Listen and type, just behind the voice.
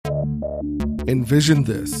Envision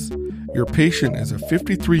this. Your patient is a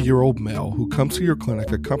 53-year-old male who comes to your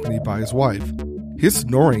clinic accompanied by his wife. His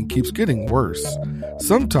snoring keeps getting worse.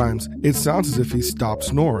 Sometimes it sounds as if he stopped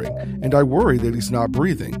snoring, and I worry that he's not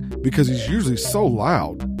breathing because he's usually so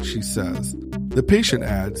loud, she says. The patient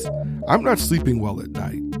adds, I'm not sleeping well at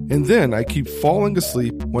night, and then I keep falling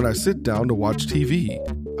asleep when I sit down to watch TV.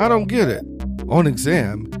 I don't get it. On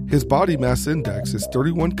exam, his body mass index is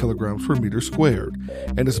 31 kilograms per meter squared,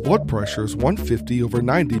 and his blood pressure is 150 over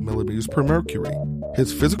 90 millimeters per mercury.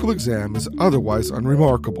 His physical exam is otherwise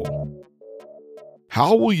unremarkable.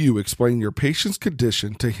 How will you explain your patient's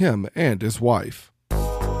condition to him and his wife?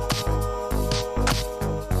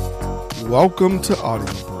 Welcome to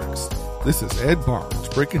Audio Bricks. This is Ed Barnes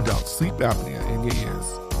breaking down sleep apnea in your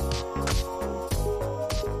ears.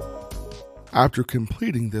 After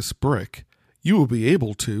completing this brick, you will be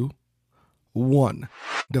able to 1.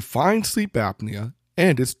 Define sleep apnea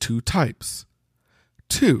and its two types.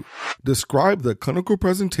 2. Describe the clinical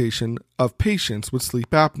presentation of patients with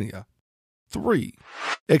sleep apnea. 3.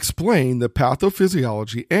 Explain the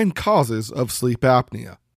pathophysiology and causes of sleep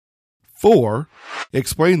apnea. 4.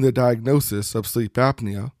 Explain the diagnosis of sleep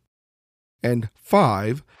apnea. And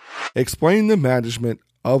 5. Explain the management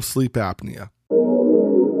of sleep apnea.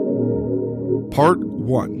 Part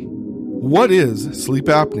 1. What is sleep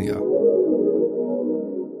apnea?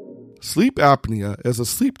 Sleep apnea is a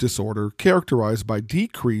sleep disorder characterized by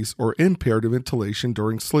decreased or impaired ventilation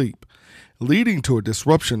during sleep, leading to a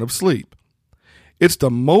disruption of sleep. It's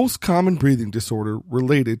the most common breathing disorder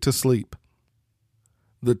related to sleep.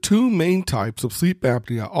 The two main types of sleep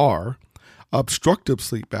apnea are obstructive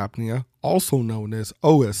sleep apnea, also known as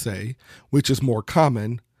OSA, which is more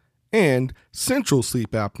common, and central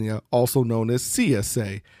sleep apnea, also known as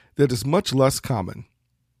CSA, that is much less common.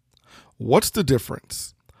 What's the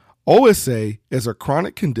difference? OSA is a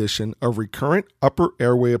chronic condition of recurrent upper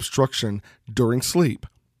airway obstruction during sleep.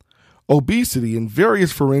 Obesity and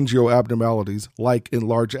various pharyngeal abnormalities, like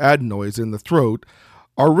enlarged adenoids in the throat,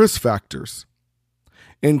 are risk factors.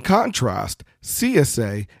 In contrast,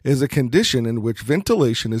 CSA is a condition in which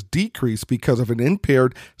ventilation is decreased because of an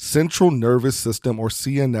impaired central nervous system or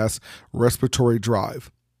CNS respiratory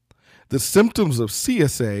drive. The symptoms of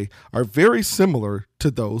CSA are very similar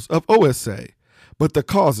to those of OSA, but the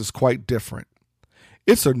cause is quite different.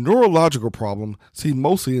 It's a neurological problem seen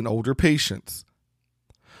mostly in older patients.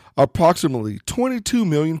 Approximately 22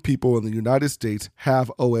 million people in the United States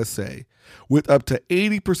have OSA, with up to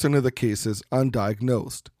 80% of the cases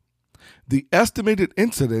undiagnosed. The estimated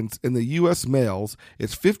incidence in the U.S. males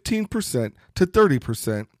is 15% to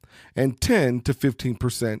 30% and 10 to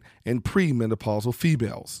 15% in premenopausal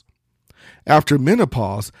females. After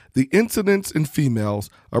menopause, the incidence in females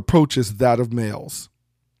approaches that of males.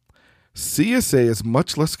 CSA is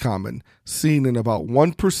much less common, seen in about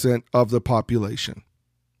 1% of the population.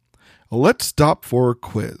 Let's stop for a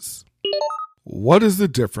quiz. What is the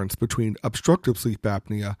difference between obstructive sleep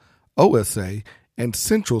apnea, OSA, and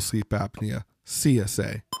central sleep apnea,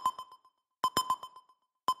 CSA?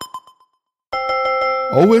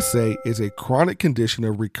 OSA is a chronic condition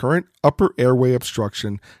of recurrent upper airway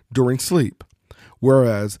obstruction during sleep,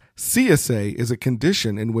 whereas CSA is a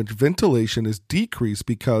condition in which ventilation is decreased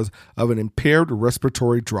because of an impaired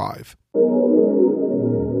respiratory drive.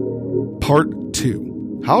 Part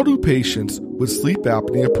 2. How do patients with sleep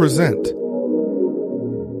apnea present?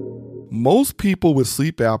 Most people with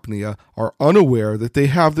sleep apnea are unaware that they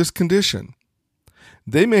have this condition.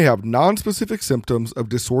 They may have nonspecific symptoms of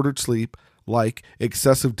disordered sleep, like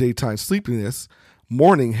excessive daytime sleepiness,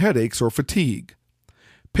 morning headaches, or fatigue.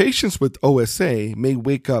 Patients with OSA may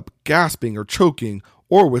wake up gasping or choking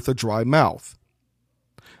or with a dry mouth.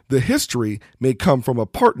 The history may come from a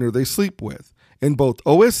partner they sleep with, in both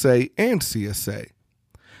OSA and CSA.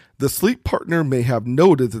 The sleep partner may have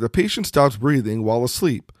noted that the patient stops breathing while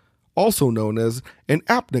asleep, also known as an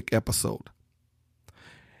apneic episode.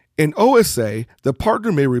 In OSA, the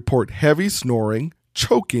partner may report heavy snoring,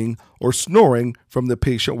 choking, or snoring from the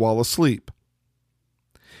patient while asleep.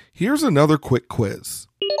 Here's another quick quiz.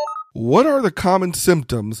 What are the common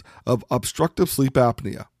symptoms of obstructive sleep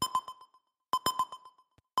apnea?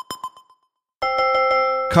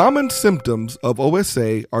 Common symptoms of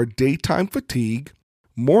OSA are daytime fatigue,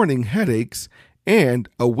 morning headaches, and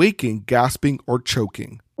awaking gasping or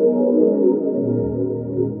choking.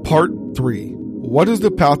 Part 3. What is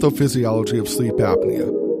the pathophysiology of sleep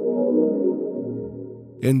apnea?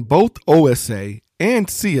 In both OSA and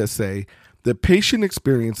CSA, the patient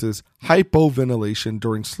experiences hypoventilation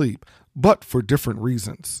during sleep, but for different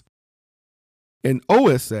reasons. In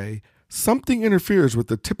OSA, something interferes with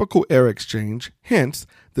the typical air exchange, hence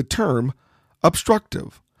the term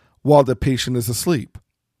obstructive, while the patient is asleep.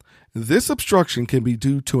 This obstruction can be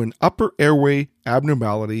due to an upper airway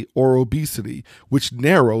abnormality or obesity, which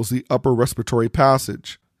narrows the upper respiratory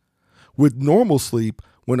passage. With normal sleep,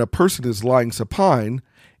 when a person is lying supine,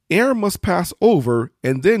 air must pass over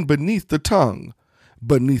and then beneath the tongue,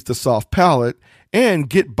 beneath the soft palate, and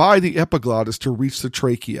get by the epiglottis to reach the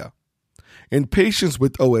trachea. In patients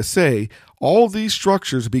with OSA, all these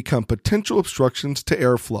structures become potential obstructions to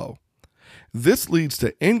airflow. This leads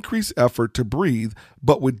to increased effort to breathe,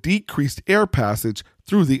 but with decreased air passage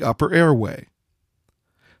through the upper airway.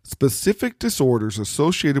 Specific disorders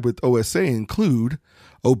associated with OSA include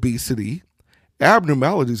obesity,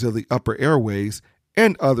 abnormalities of the upper airways,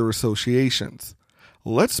 and other associations.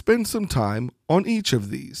 Let's spend some time on each of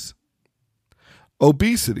these.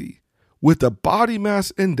 Obesity, with a body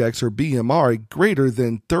mass index or BMI greater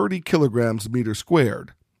than 30 kilograms meter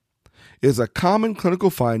squared, is a common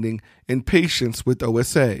clinical finding in patients with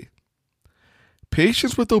OSA.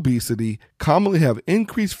 Patients with obesity commonly have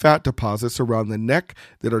increased fat deposits around the neck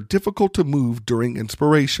that are difficult to move during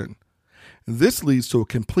inspiration. This leads to a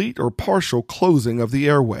complete or partial closing of the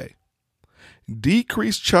airway.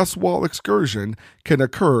 Decreased chest wall excursion can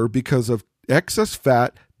occur because of excess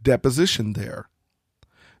fat deposition there.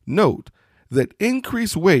 Note that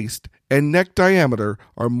increased waist and neck diameter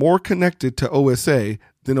are more connected to OSA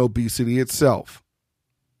than obesity itself.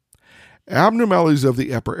 Abnormalities of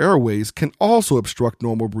the upper airways can also obstruct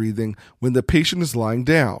normal breathing when the patient is lying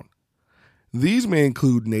down. These may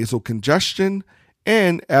include nasal congestion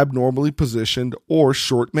and abnormally positioned or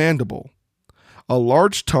short mandible, a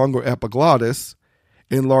large tongue or epiglottis,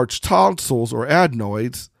 enlarged tonsils or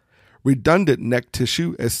adenoids, redundant neck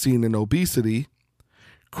tissue as seen in obesity,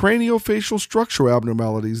 craniofacial structural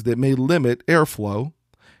abnormalities that may limit airflow,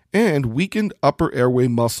 and weakened upper airway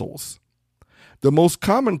muscles. The most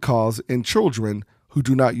common cause in children who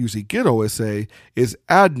do not usually get OSA is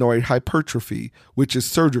adenoid hypertrophy, which is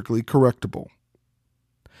surgically correctable.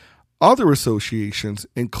 Other associations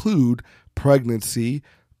include pregnancy,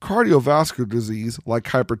 cardiovascular disease like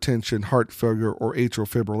hypertension, heart failure, or atrial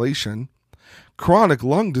fibrillation, chronic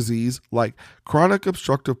lung disease like chronic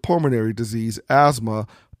obstructive pulmonary disease, asthma,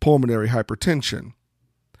 pulmonary hypertension.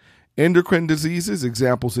 Endocrine diseases,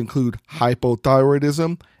 examples include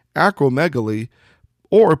hypothyroidism, acromegaly,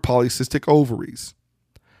 or polycystic ovaries,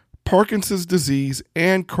 Parkinson's disease,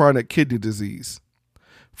 and chronic kidney disease.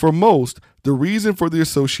 For most, the reason for the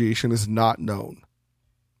association is not known.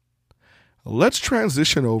 Let's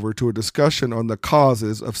transition over to a discussion on the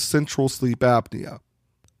causes of central sleep apnea.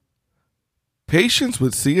 Patients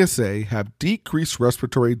with CSA have decreased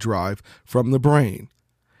respiratory drive from the brain.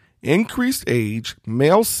 Increased age,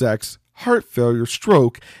 male sex, heart failure,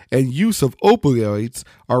 stroke, and use of opioids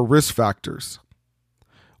are risk factors.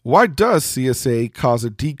 Why does CSA cause a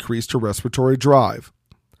decrease to respiratory drive?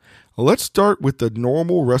 Let's start with the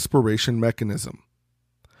normal respiration mechanism.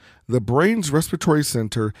 The brain's respiratory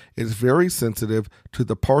center is very sensitive to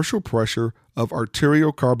the partial pressure of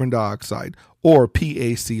arterial carbon dioxide, or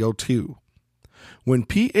PaCO2. When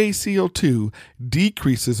PaCO2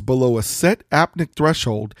 decreases below a set apneic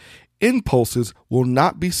threshold, impulses will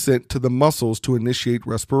not be sent to the muscles to initiate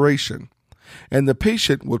respiration, and the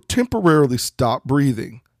patient will temporarily stop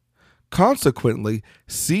breathing. Consequently,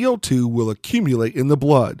 CO2 will accumulate in the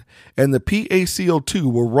blood, and the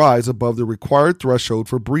PaCO2 will rise above the required threshold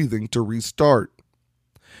for breathing to restart.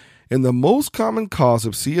 In the most common cause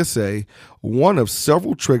of CSA, one of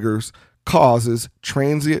several triggers causes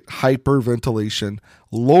transient hyperventilation,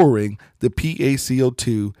 lowering the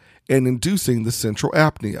PaCO2 and inducing the central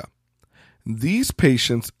apnea. These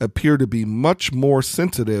patients appear to be much more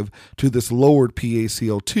sensitive to this lowered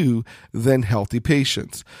PaCO2 than healthy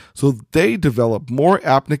patients, so they develop more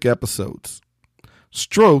apneic episodes.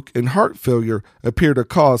 Stroke and heart failure appear to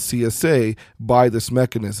cause CSA by this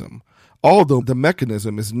mechanism, although the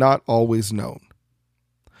mechanism is not always known.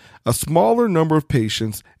 A smaller number of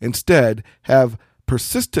patients instead have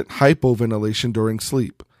persistent hypoventilation during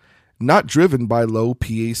sleep, not driven by low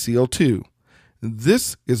PaCO2.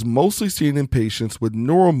 This is mostly seen in patients with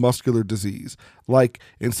neuromuscular disease, like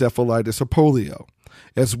encephalitis or polio,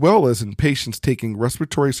 as well as in patients taking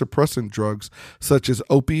respiratory suppressant drugs such as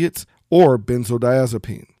opiates or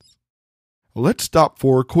benzodiazepines. Let's stop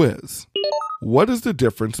for a quiz. What is the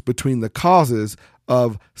difference between the causes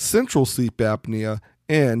of central sleep apnea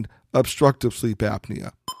and obstructive sleep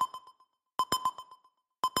apnea?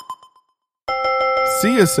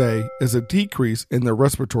 CSA is a decrease in the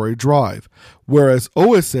respiratory drive, whereas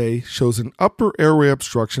OSA shows an upper airway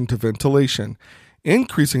obstruction to ventilation,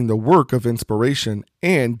 increasing the work of inspiration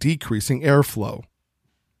and decreasing airflow.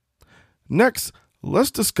 Next,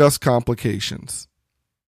 let's discuss complications.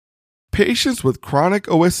 Patients with chronic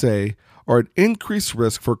OSA are at increased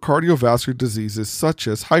risk for cardiovascular diseases such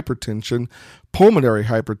as hypertension, pulmonary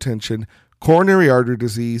hypertension, coronary artery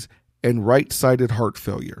disease, and right-sided heart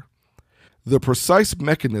failure. The precise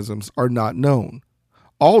mechanisms are not known,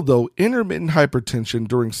 although intermittent hypertension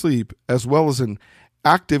during sleep, as well as an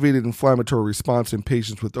activated inflammatory response in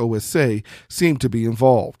patients with OSA, seem to be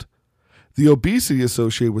involved. The obesity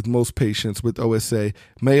associated with most patients with OSA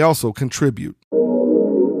may also contribute.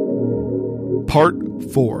 Part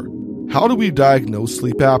 4. How do we diagnose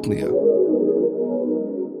sleep apnea?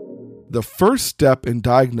 The first step in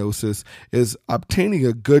diagnosis is obtaining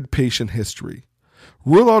a good patient history.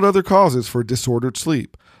 Rule out other causes for disordered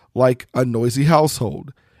sleep, like a noisy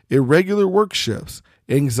household, irregular work shifts,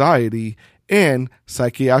 anxiety, and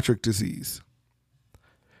psychiatric disease.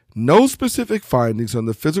 No specific findings on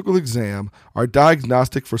the physical exam are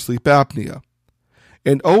diagnostic for sleep apnea.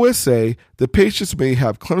 In OSA, the patients may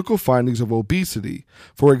have clinical findings of obesity,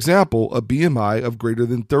 for example, a BMI of greater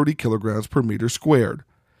than 30 kilograms per meter squared.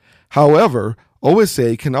 However,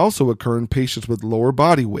 OSA can also occur in patients with lower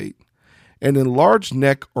body weight. An enlarged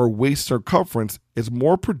neck or waist circumference is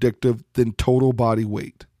more predictive than total body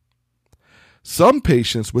weight. Some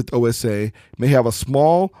patients with OSA may have a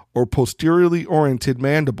small or posteriorly oriented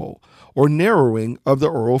mandible or narrowing of the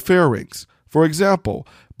oral pharynx, for example,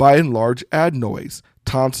 by enlarged adenoids,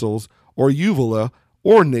 tonsils, or uvula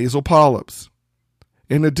or nasal polyps.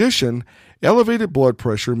 In addition, elevated blood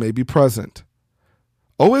pressure may be present.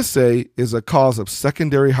 OSA is a cause of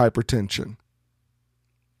secondary hypertension.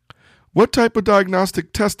 What type of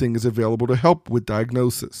diagnostic testing is available to help with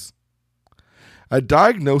diagnosis? A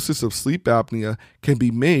diagnosis of sleep apnea can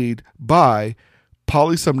be made by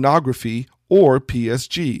polysomnography or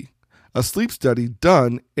PSG, a sleep study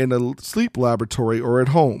done in a sleep laboratory or at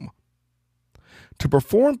home. To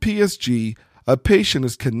perform PSG, a patient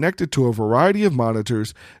is connected to a variety of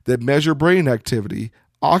monitors that measure brain activity,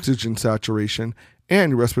 oxygen saturation,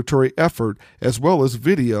 and respiratory effort, as well as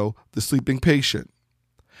video the sleeping patient.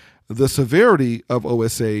 The severity of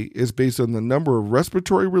OSA is based on the number of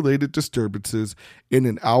respiratory-related disturbances in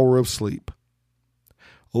an hour of sleep.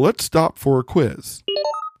 Let's stop for a quiz.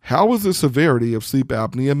 How is the severity of sleep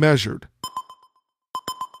apnea measured?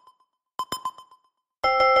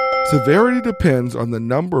 Severity depends on the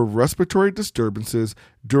number of respiratory disturbances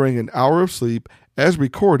during an hour of sleep as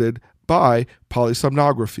recorded by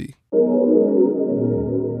polysomnography.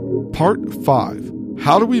 Part 5.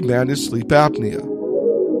 How do we manage sleep apnea?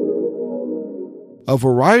 A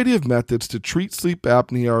variety of methods to treat sleep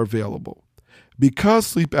apnea are available. Because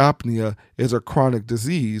sleep apnea is a chronic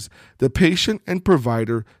disease, the patient and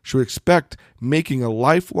provider should expect making a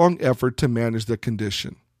lifelong effort to manage the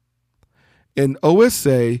condition. In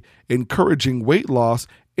OSA, encouraging weight loss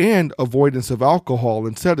and avoidance of alcohol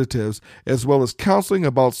and sedatives, as well as counseling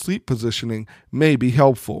about sleep positioning, may be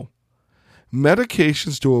helpful.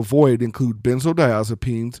 Medications to avoid include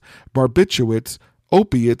benzodiazepines, barbiturates,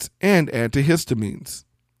 opiates, and antihistamines.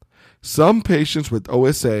 Some patients with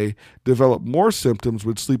OSA develop more symptoms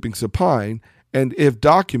with sleeping supine, and if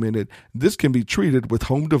documented, this can be treated with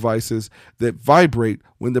home devices that vibrate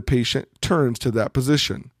when the patient turns to that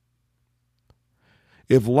position.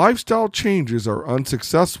 If lifestyle changes are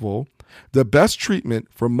unsuccessful, the best treatment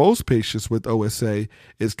for most patients with OSA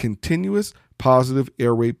is continuous positive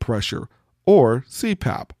airway pressure, or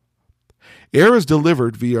CPAP. Air is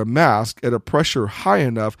delivered via a mask at a pressure high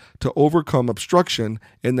enough to overcome obstruction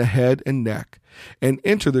in the head and neck and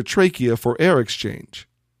enter the trachea for air exchange.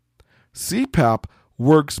 CPAP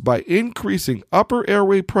works by increasing upper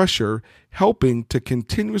airway pressure, helping to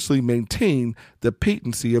continuously maintain the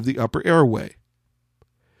patency of the upper airway.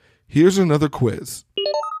 Here's another quiz.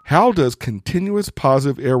 How does continuous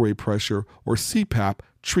positive airway pressure, or CPAP,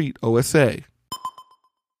 treat OSA?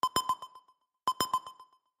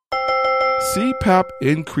 CPAP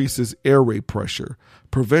increases airway pressure,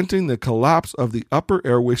 preventing the collapse of the upper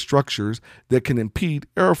airway structures that can impede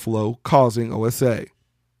airflow, causing OSA.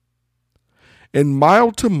 In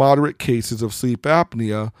mild to moderate cases of sleep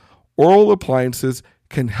apnea, oral appliances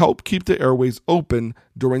can help keep the airways open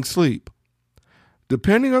during sleep.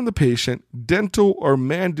 Depending on the patient, dental or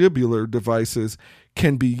mandibular devices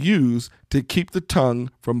can be used to keep the tongue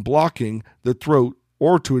from blocking the throat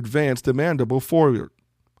or to advance the mandible forward,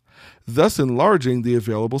 thus enlarging the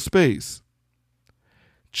available space.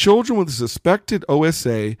 Children with suspected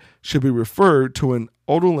OSA should be referred to an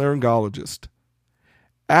otolaryngologist.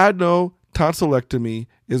 Adenotonsillectomy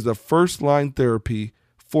is the first-line therapy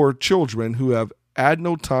for children who have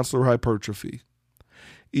adenotonsillar hypertrophy.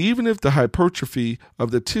 Even if the hypertrophy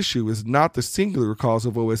of the tissue is not the singular cause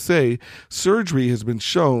of OSA, surgery has been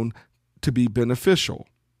shown to be beneficial.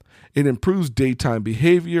 It improves daytime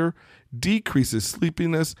behavior, decreases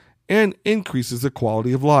sleepiness, and increases the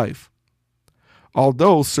quality of life.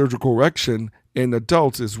 Although surgical correction in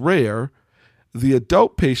adults is rare, the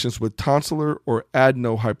adult patients with tonsillar or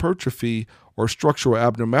adenohypertrophy or structural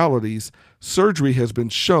abnormalities, surgery has been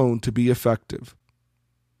shown to be effective.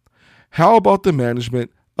 How about the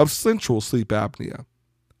management of central sleep apnea?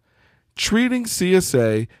 Treating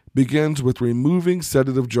CSA begins with removing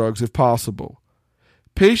sedative drugs if possible.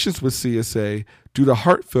 Patients with CSA due to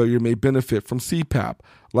heart failure may benefit from CPAP,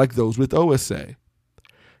 like those with OSA.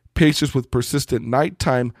 Patients with persistent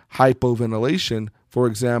nighttime hypoventilation, for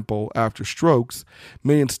example, after strokes,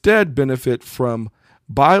 may instead benefit from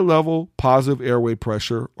bilevel positive airway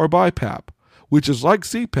pressure or BiPAP, which is like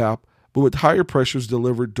CPAP but with higher pressures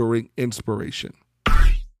delivered during inspiration.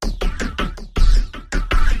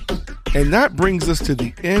 And that brings us to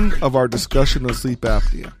the end of our discussion of sleep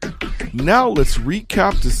apnea. Now let's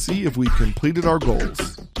recap to see if we completed our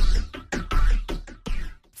goals.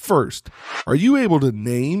 First, are you able to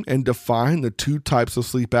name and define the two types of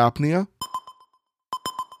sleep apnea?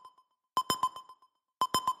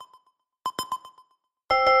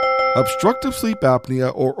 Obstructive sleep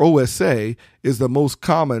apnea, or OSA, is the most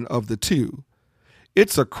common of the two.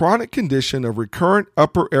 It's a chronic condition of recurrent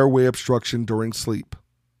upper airway obstruction during sleep.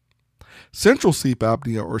 Central sleep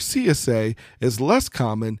apnea, or CSA, is less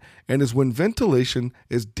common and is when ventilation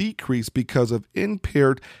is decreased because of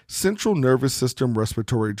impaired central nervous system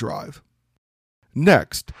respiratory drive.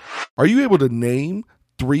 Next, are you able to name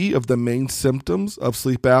 3 of the main symptoms of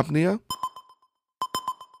sleep apnea?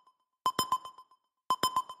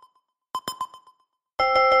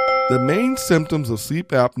 The main symptoms of sleep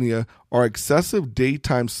apnea are excessive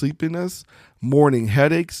daytime sleepiness, morning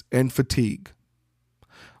headaches, and fatigue.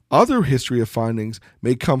 Other history of findings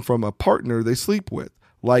may come from a partner they sleep with,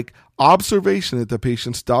 like observation that the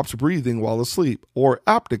patient stops breathing while asleep or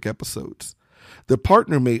apneic episodes. The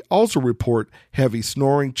partner may also report heavy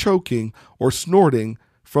snoring, choking, or snorting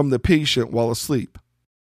from the patient while asleep.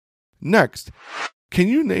 Next, can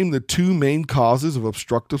you name the 2 main causes of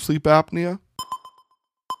obstructive sleep apnea?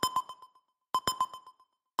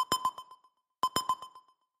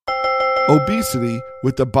 Obesity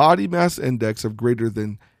with a body mass index of greater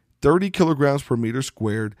than 30 kilograms per meter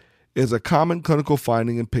squared is a common clinical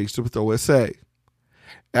finding in patients with OSA.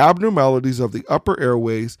 Abnormalities of the upper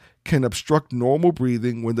airways can obstruct normal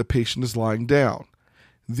breathing when the patient is lying down.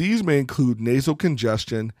 These may include nasal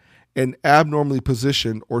congestion, an abnormally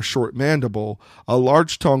positioned or short mandible, a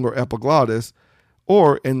large tongue or epiglottis,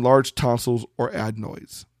 or enlarged tonsils or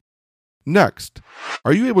adenoids. Next,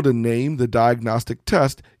 are you able to name the diagnostic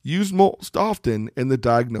test used most often in the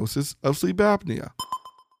diagnosis of sleep apnea?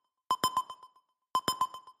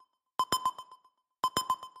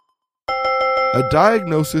 A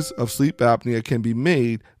diagnosis of sleep apnea can be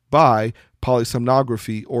made by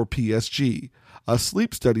polysomnography or PSG, a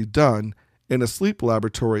sleep study done in a sleep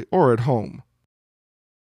laboratory or at home.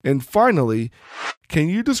 And finally, can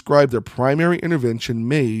you describe the primary intervention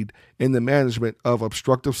made in the management of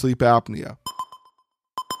obstructive sleep apnea?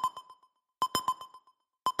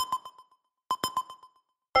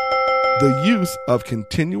 The use of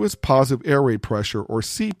continuous positive airway pressure, or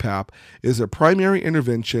CPAP, is a primary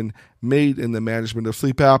intervention made in the management of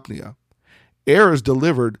sleep apnea. Air is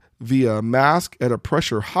delivered via a mask at a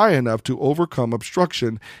pressure high enough to overcome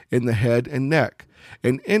obstruction in the head and neck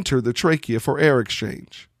and enter the trachea for air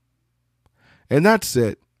exchange. And that's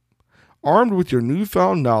it. Armed with your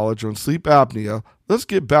newfound knowledge on sleep apnea, let's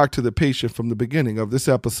get back to the patient from the beginning of this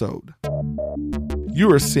episode.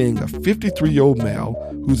 You are seeing a 53-year-old male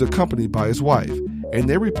who's accompanied by his wife, and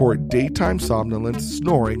they report daytime somnolence,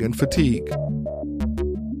 snoring, and fatigue.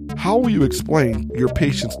 How will you explain your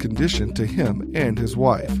patient's condition to him and his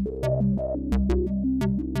wife?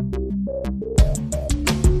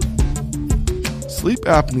 Sleep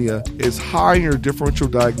apnea is high in your differential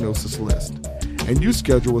diagnosis list, and you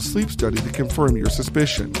schedule a sleep study to confirm your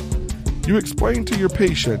suspicion. You explain to your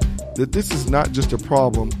patient that this is not just a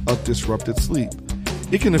problem of disrupted sleep.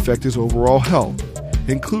 It can affect his overall health,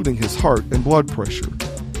 including his heart and blood pressure.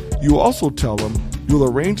 You also tell him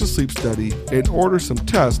you'll arrange a sleep study and order some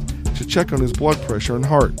tests to check on his blood pressure and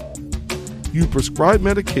heart. You prescribe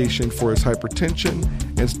medication for his hypertension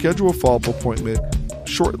and schedule a follow-up appointment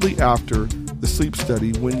shortly after the sleep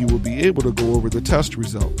study when you will be able to go over the test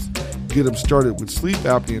results, get him started with sleep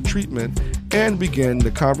apnea treatment, and begin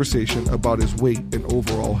the conversation about his weight and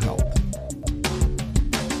overall health.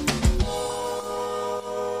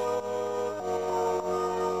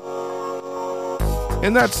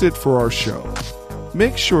 And that's it for our show.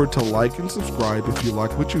 Make sure to like and subscribe if you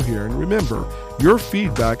like what you hear, and remember, your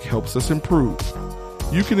feedback helps us improve.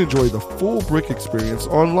 You can enjoy the full Brick experience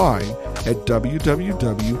online at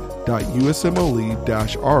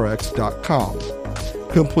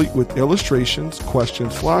www.usmle-rx.com, complete with illustrations,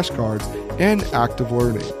 questions, flashcards, and active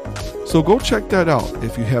learning. So go check that out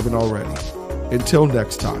if you haven't already. Until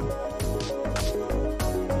next time.